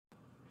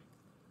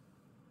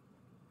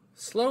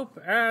Slope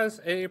as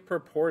a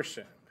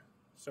proportion.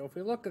 So if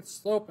we look at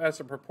slope as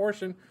a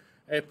proportional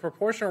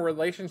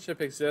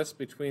relationship exists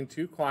between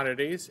two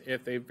quantities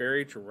if they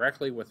vary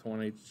directly with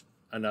one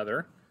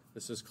another.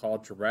 This is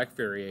called direct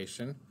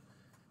variation.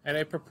 And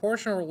a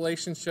proportional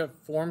relationship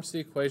forms the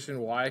equation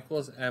y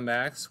equals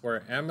mx,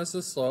 where m is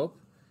the slope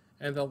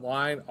and the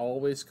line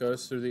always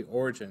goes through the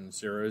origin,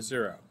 0,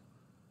 0.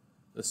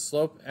 The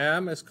slope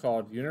m is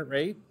called unit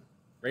rate,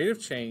 rate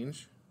of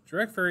change,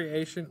 direct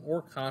variation,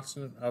 or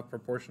constant of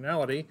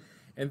proportionality,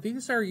 and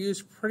these are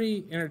used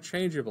pretty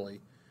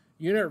interchangeably.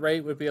 Unit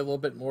rate would be a little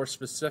bit more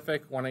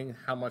specific, wanting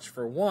how much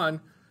for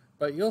one,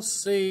 but you'll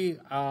see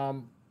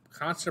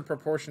constant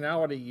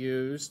proportionality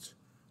used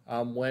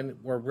when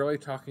we're really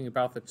talking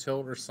about the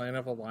tilt or slant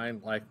of a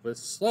line like with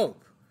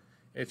slope.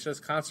 It's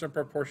just constant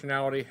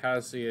proportionality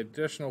has the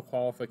additional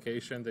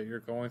qualification that you're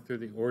going through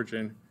the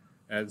origin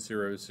at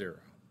 0, 0.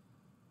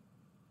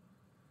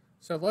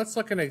 So let's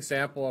look at an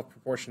example of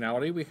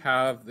proportionality. We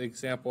have the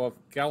example of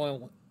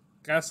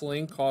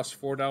gasoline costs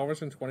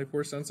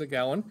 $4.24 a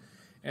gallon,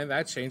 and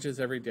that changes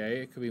every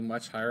day. It could be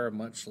much higher or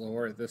much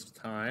lower at this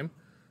time.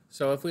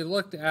 So if we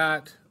looked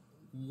at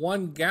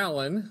 1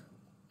 gallon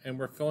and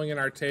we're filling in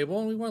our table,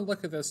 and we want to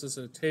look at this as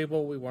a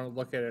table, we want to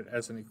look at it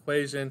as an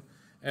equation,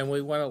 and we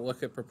want to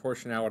look at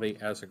proportionality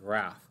as a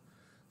graph.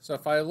 So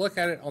if I look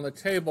at it on the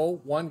table,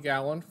 1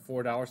 gallon,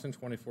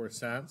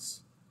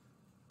 $4.24,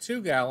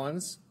 2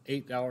 gallons,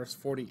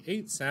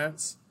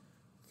 $8.48,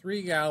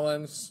 3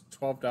 gallons,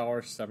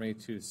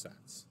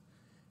 $12.72,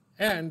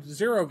 and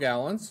 0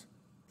 gallons,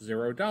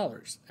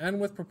 $0. And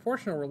with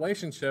proportional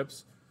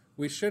relationships,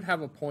 we should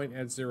have a point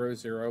at 0,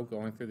 0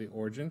 going through the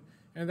origin,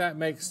 and that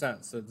makes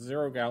sense that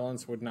 0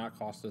 gallons would not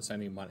cost us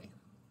any money.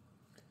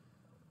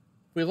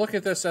 If we look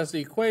at this as the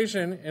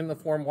equation in the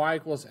form y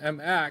equals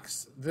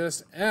mx,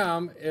 this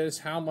m is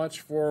how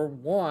much for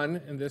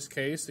 1, in this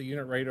case, the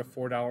unit rate of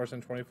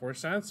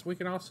 $4.24. We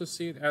can also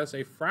see it as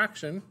a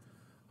fraction,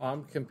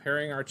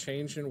 comparing our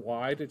change in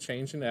y to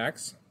change in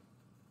x.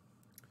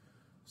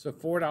 So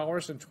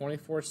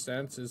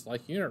 $4.24 is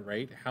like unit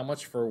rate. How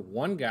much for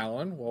 1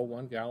 gallon? Well,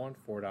 1 gallon,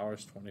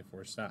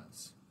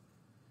 $4.24.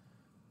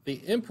 The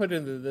input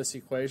into this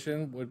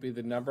equation would be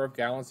the number of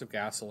gallons of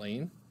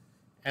gasoline.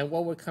 And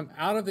what would come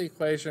out of the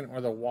equation, or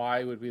the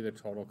y, would be the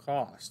total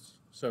cost.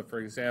 So for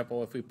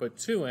example, if we put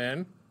 2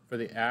 in for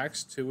the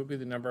x, 2 would be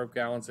the number of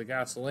gallons of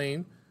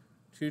gasoline.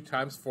 2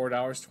 times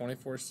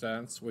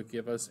 $4.24 would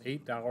give us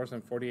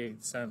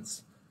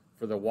 $8.48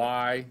 for the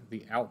y,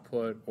 the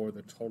output, or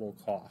the total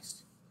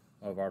cost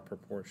of our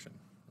proportion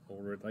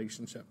or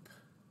relationship.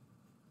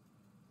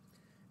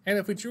 And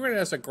if we drew it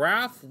as a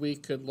graph, we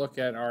could look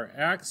at our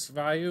x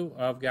value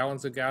of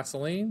gallons of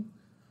gasoline,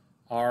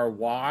 our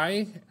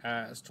y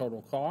as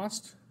total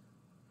cost.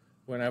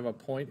 We're going to have a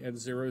point at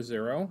 0,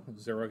 0,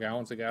 0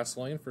 gallons of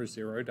gasoline for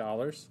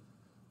 $0.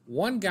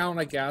 1 gallon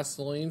of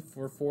gasoline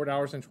for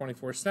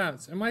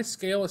 $4.24. And my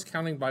scale is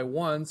counting by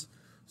ones,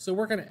 so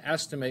we're going to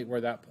estimate where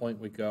that point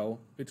would go,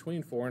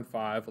 between 4 and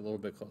 5, a little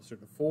bit closer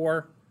to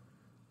 4.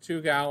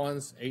 2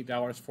 gallons,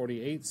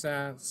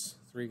 $8.48.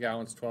 3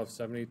 gallons,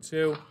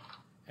 $12.72.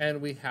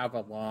 And we have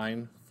a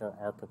line for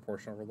our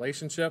proportional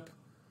relationship.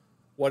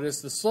 What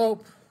is the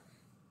slope?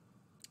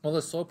 Well,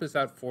 the slope is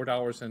at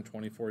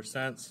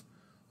 $4.24.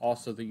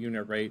 Also, the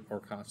unit rate or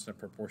constant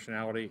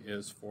proportionality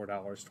is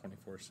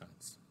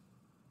 $4.24.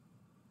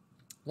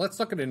 Let's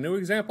look at a new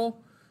example.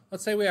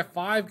 Let's say we have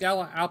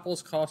 5-gallon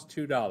apples cost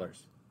 $2.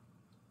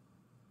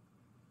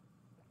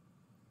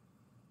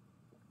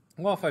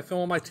 Well, if I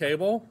fill in my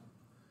table,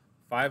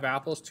 5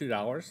 apples,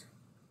 $2,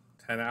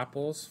 10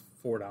 apples,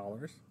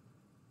 $4,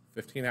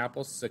 15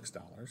 apples,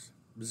 $6,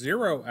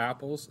 0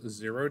 apples,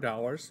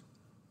 $0,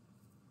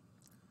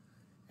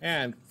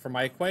 and for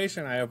my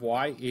equation, I have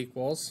y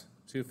equals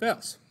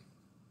 2/5.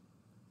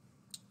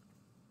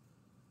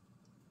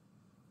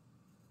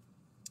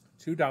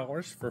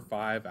 $2 for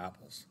 5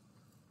 apples.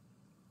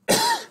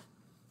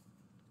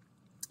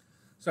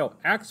 So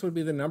x would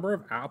be the number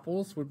of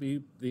apples, would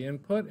be the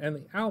input, and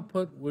the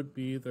output would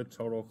be the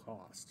total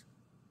cost.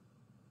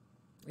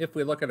 If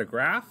we look at a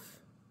graph,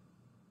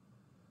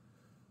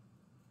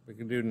 we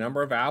can do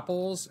number of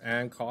apples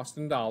and cost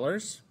in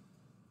dollars.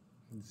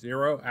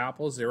 0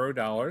 apples,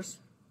 $0.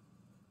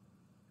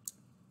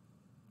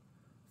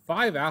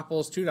 5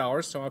 apples,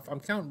 $2. So if I'm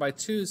counting by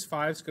twos,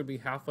 5 is going to be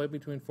halfway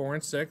between 4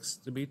 and 6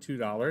 to be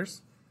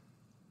 $2.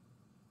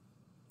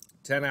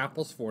 10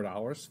 apples,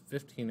 $4.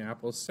 15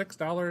 apples,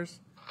 $6.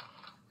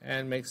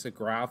 And makes a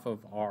graph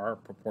of our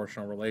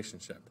proportional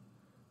relationship.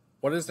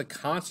 What is the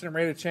constant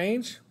rate of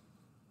change?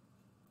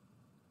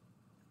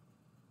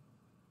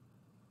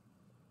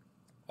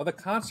 Well, the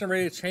constant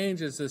rate of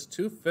change is this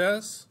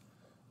 2/5,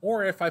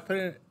 or if I put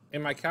it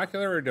in my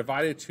calculator or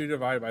divided 2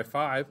 divided by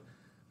 5,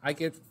 I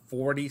get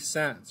 40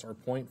 cents or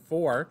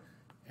 0.4.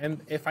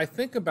 And if I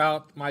think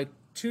about my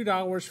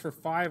 $2 for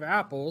 5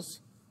 apples,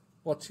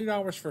 well,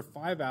 $2 for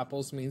 5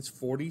 apples means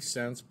 40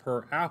 cents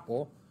per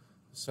apple.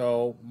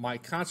 So my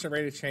constant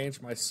rate of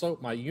change, my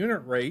slope, my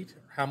unit rate,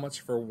 how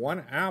much for 1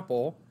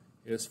 apple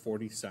is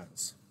 40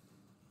 cents.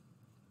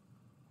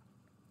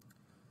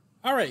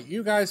 All right,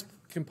 you guys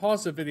can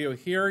pause the video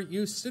here.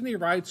 Use Sydney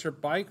rides her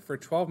bike for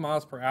 12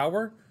 miles per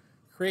hour.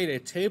 Create a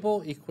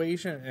table,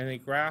 equation, and a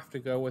graph to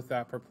go with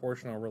that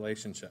proportional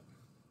relationship.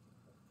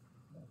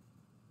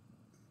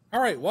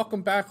 All right,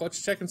 welcome back.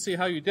 Let's check and see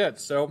how you did.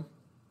 So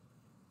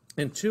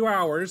in 2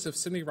 hours, if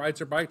Sydney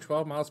rides her bike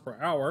 12 miles per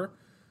hour,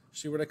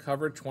 she would have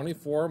covered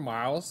 24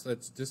 miles.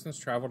 That's distance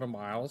traveled in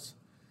miles.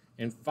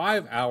 In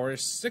 5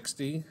 hours,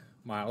 60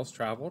 miles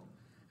traveled.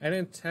 And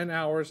in 10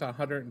 hours,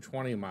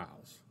 120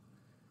 miles.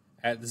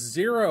 At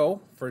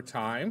 0 for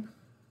time,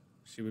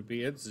 she would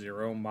be at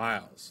 0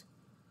 miles.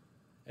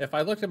 If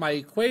I looked at my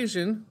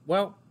equation,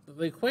 well,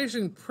 the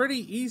equation pretty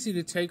easy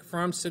to take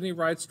from Sydney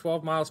rides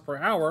 12 miles per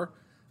hour.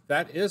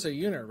 That is a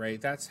unit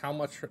rate. That's how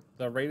much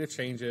the rate of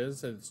change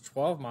is. It's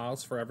 12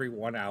 miles for every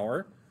 1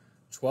 hour.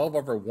 12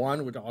 over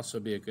 1 would also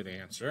be a good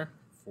answer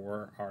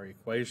for our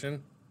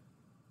equation.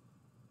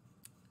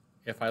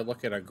 If I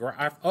look at a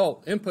graph,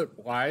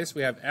 input-wise,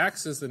 we have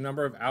X is the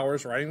number of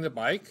hours riding the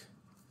bike,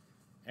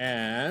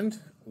 and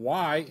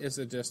Y is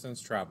the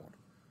distance traveled.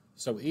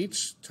 So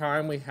each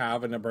time we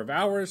have a number of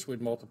hours,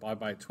 we'd multiply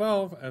by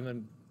 12, and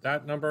then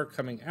that number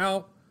coming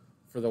out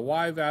for the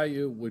Y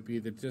value would be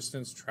the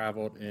distance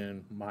traveled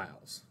in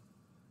miles.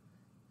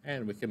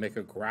 And we can make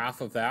a graph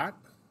of that.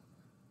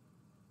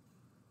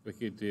 We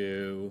could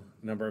do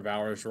number of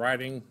hours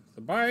riding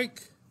the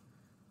bike,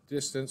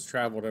 distance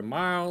traveled in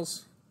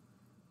miles.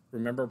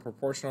 Remember,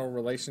 proportional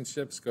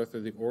relationships go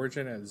through the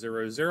origin at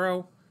 0,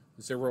 0.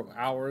 0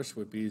 hours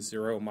would be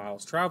 0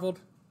 miles traveled.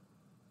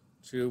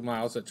 2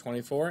 miles at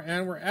 24,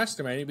 and we're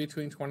estimating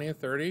between 20 and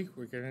 30.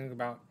 We're getting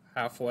about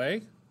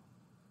halfway.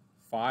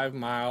 5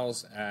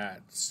 miles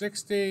at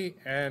 60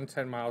 and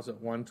 10 miles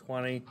at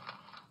 120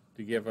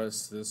 to give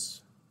us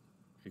this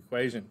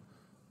equation.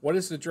 What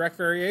is the direct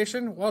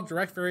variation? Well,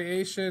 direct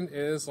variation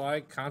is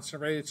like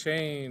constant rate of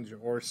change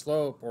or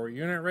slope or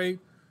unit rate.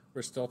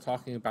 We're still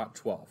talking about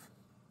 12.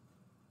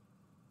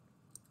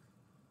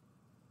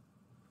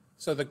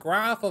 So the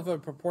graph of a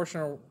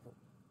proportional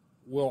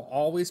will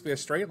always be a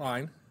straight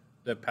line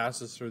that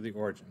passes through the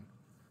origin.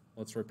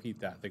 Let's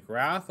repeat that. The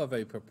graph of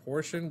a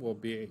proportion will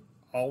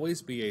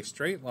always be a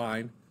straight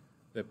line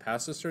that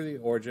passes through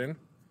the origin.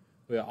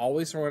 We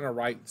always want to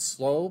write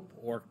slope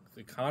or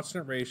the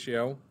constant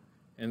ratio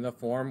in the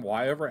form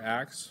y over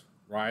x,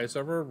 rise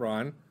over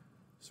run.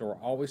 So we're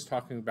always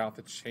talking about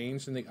the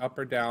change in the up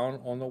or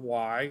down on the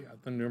y,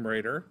 the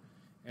numerator,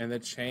 and the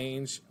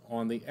change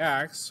on the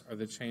x, or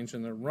the change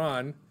in the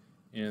run,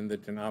 in the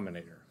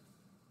denominator.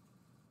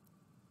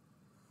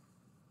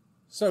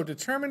 So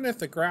determine if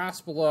the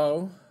graphs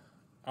below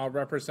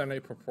represent a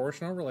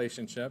proportional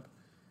relationship,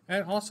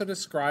 and also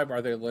describe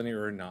are they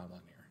linear or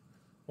nonlinear.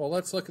 Well,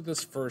 let's look at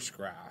this first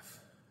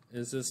graph.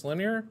 Is this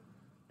linear?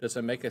 Does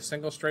it make a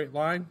single straight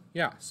line?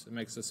 Yes, it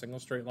makes a single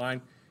straight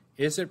line.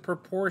 Is it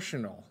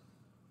proportional?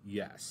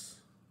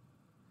 Yes.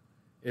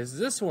 Is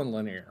this one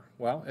linear?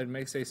 Well, it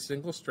makes a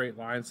single straight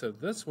line, so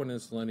this one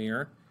is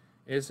linear.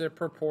 Is it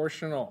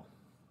proportional?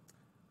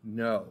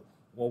 No.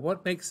 Well,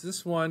 what makes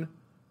this one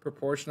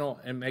proportional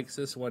and makes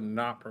this one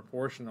not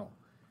proportional?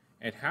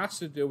 It has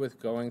to do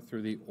with going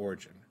through the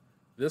origin.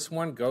 This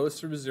one goes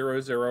through 0,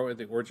 0 at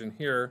the origin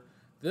here.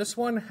 This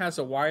one has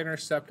a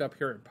y-intercept up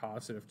here at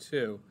positive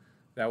 2.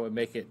 That would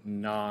make it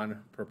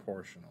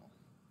non-proportional,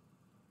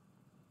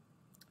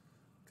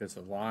 because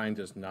the line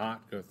does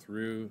not go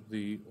through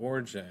the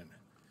origin.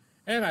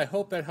 And I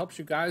hope that helps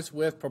you guys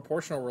with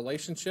proportional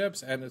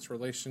relationships and its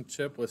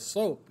relationship with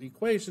slope,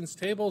 equations,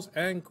 tables,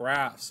 and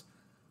graphs.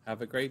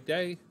 Have a great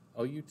day.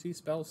 OUT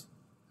spells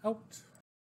out.